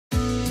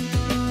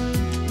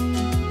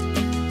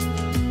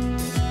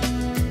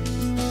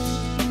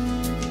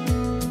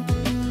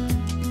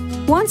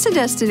Once a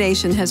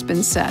destination has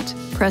been set,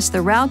 press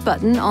the Route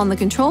button on the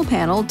control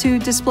panel to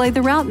display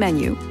the Route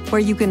menu,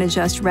 where you can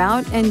adjust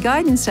route and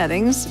guidance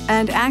settings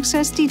and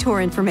access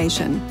detour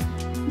information.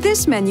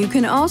 This menu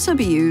can also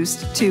be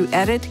used to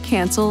edit,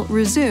 cancel,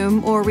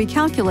 resume, or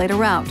recalculate a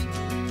route.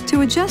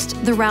 To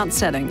adjust the route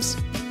settings,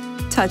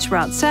 touch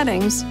Route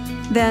Settings,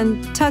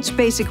 then touch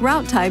Basic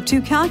Route Type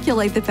to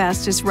calculate the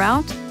fastest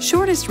route,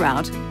 shortest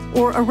route,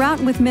 or a route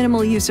with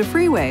minimal use of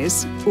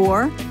freeways,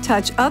 or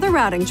touch other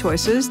routing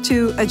choices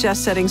to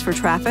adjust settings for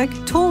traffic,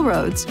 toll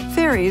roads,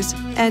 ferries,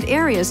 and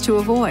areas to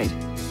avoid.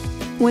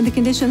 When the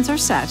conditions are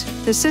set,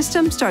 the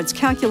system starts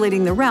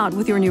calculating the route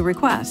with your new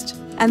request,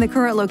 and the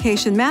current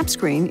location map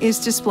screen is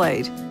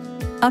displayed.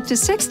 Up to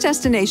 6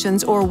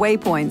 destinations or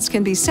waypoints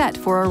can be set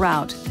for a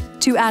route.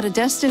 To add a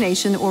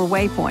destination or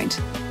waypoint,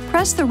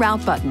 press the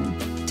Route button,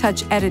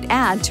 touch Edit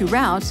Add to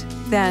Route,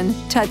 then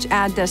touch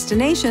Add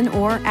Destination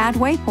or Add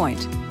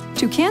Waypoint.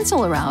 To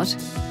cancel a route,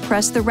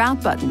 press the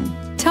Route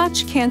button,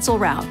 touch Cancel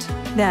Route,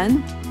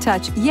 then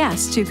touch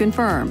Yes to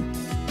confirm.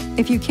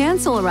 If you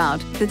cancel a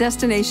route, the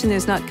destination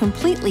is not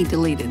completely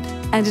deleted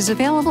and is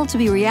available to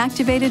be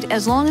reactivated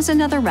as long as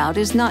another route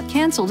is not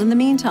canceled in the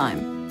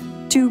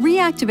meantime. To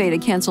reactivate a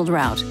canceled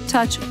route,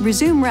 touch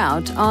Resume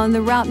Route on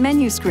the Route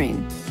menu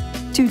screen.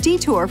 To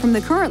detour from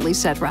the currently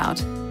set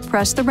route,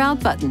 press the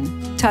Route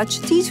button, touch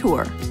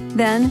Detour,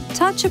 then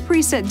touch a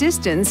preset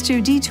distance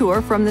to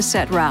detour from the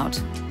set route.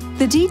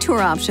 The detour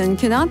option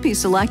cannot be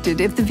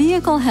selected if the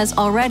vehicle has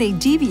already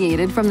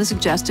deviated from the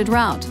suggested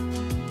route.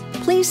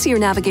 Please see your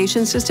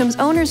navigation system's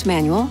owner's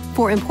manual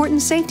for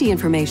important safety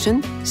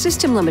information,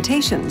 system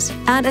limitations,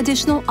 and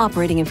additional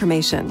operating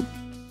information.